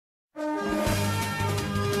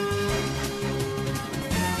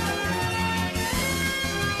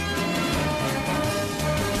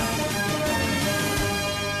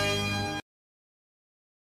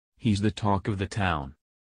He's the talk of the town.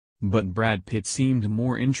 But Brad Pitt seemed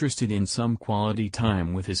more interested in some quality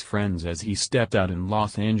time with his friends as he stepped out in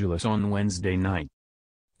Los Angeles on Wednesday night.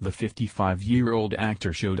 The 55-year-old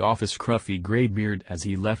actor showed off a scruffy gray beard as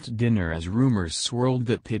he left dinner as rumors swirled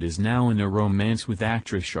that Pitt is now in a romance with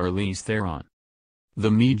actress Charlize Theron.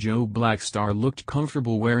 The Me Joe Black star looked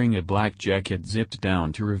comfortable wearing a black jacket zipped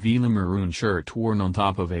down to reveal a maroon shirt worn on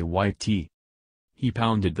top of a white tee. He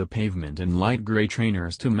pounded the pavement in light gray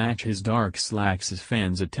trainers to match his dark slacks as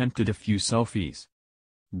fans attempted a few selfies.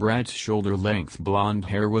 Brad's shoulder-length blonde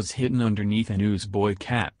hair was hidden underneath a newsboy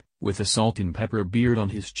cap, with a salt-and-pepper beard on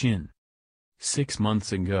his chin. 6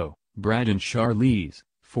 months ago, Brad and Charlize,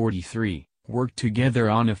 43, worked together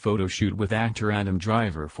on a photo shoot with actor Adam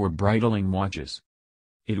Driver for Breitling watches.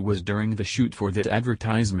 It was during the shoot for that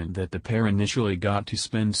advertisement that the pair initially got to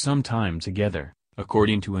spend some time together,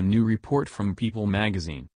 according to a new report from People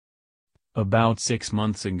magazine. About 6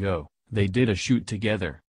 months ago, they did a shoot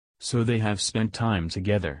together. So they have spent time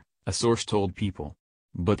together, a source told People.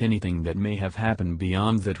 But anything that may have happened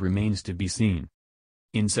beyond that remains to be seen.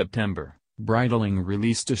 In September, Breitling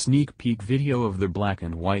released a sneak peek video of the black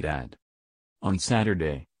and white ad. On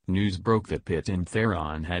Saturday, news broke that Pitt and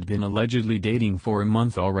Theron had been allegedly dating for a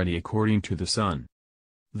month already according to The Sun.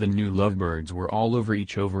 The new lovebirds were all over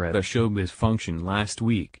each other at a showbiz function last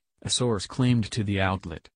week, a source claimed to the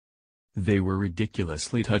outlet. They were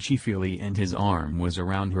ridiculously touchy-feely and his arm was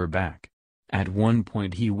around her back. At one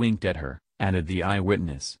point he winked at her, added the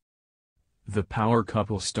eyewitness. The power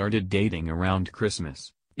couple started dating around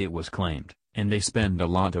Christmas, it was claimed, and they spend a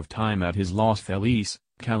lot of time at his Los Feliz,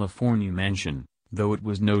 California mansion, though it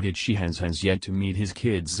was noted she has yet to meet his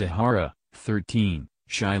kids Zahara, 13,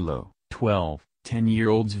 Shiloh, 12,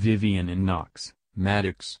 10-year-olds Vivian and Knox,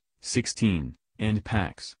 Maddox, 16, and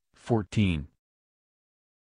Pax, 14.